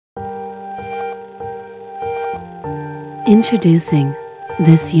Introducing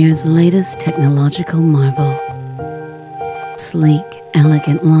this year's latest technological marvel. Sleek,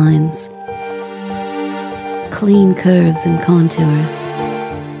 elegant lines, clean curves and contours,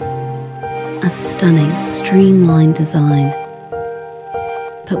 a stunning, streamlined design.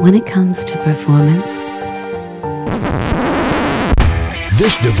 But when it comes to performance,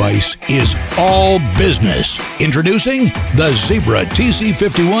 this device is all business. Introducing the Zebra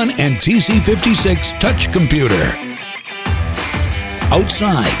TC51 and TC56 touch computer.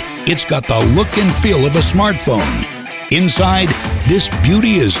 Outside, it's got the look and feel of a smartphone. Inside, this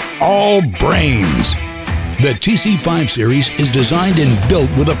beauty is all brains. The TC5 series is designed and built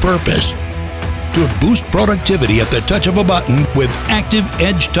with a purpose: to boost productivity at the touch of a button with Active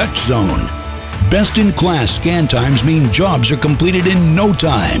Edge Touch Zone. Best-in-class scan times mean jobs are completed in no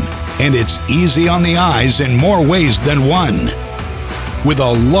time, and it's easy on the eyes in more ways than one. With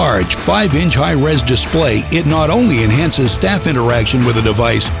a large 5-inch high-res display, it not only enhances staff interaction with the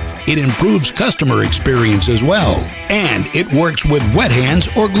device, it improves customer experience as well. And it works with wet hands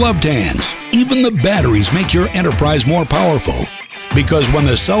or gloved hands. Even the batteries make your enterprise more powerful, because when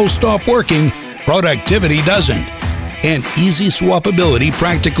the cells stop working, productivity doesn't. And easy swappability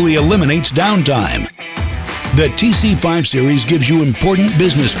practically eliminates downtime. The TC5 series gives you important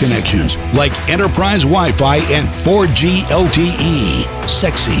business connections like enterprise Wi-Fi and 4G LTE.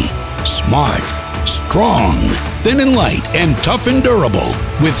 Sexy, smart, strong, thin and light, and tough and durable,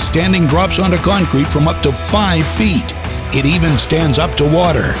 withstanding drops onto concrete from up to 5 feet. It even stands up to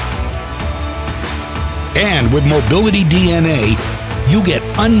water. And with Mobility DNA, you get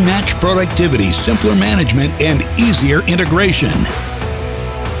unmatched productivity, simpler management, and easier integration.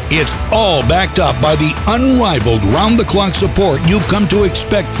 It's all backed up by the unrivaled round-the-clock support you've come to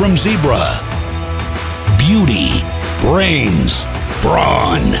expect from Zebra. Beauty, brains,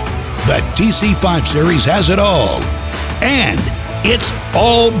 brawn. The TC5 series has it all. And it's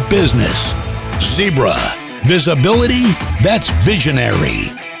all business. Zebra. Visibility that's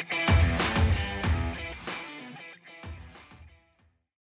visionary.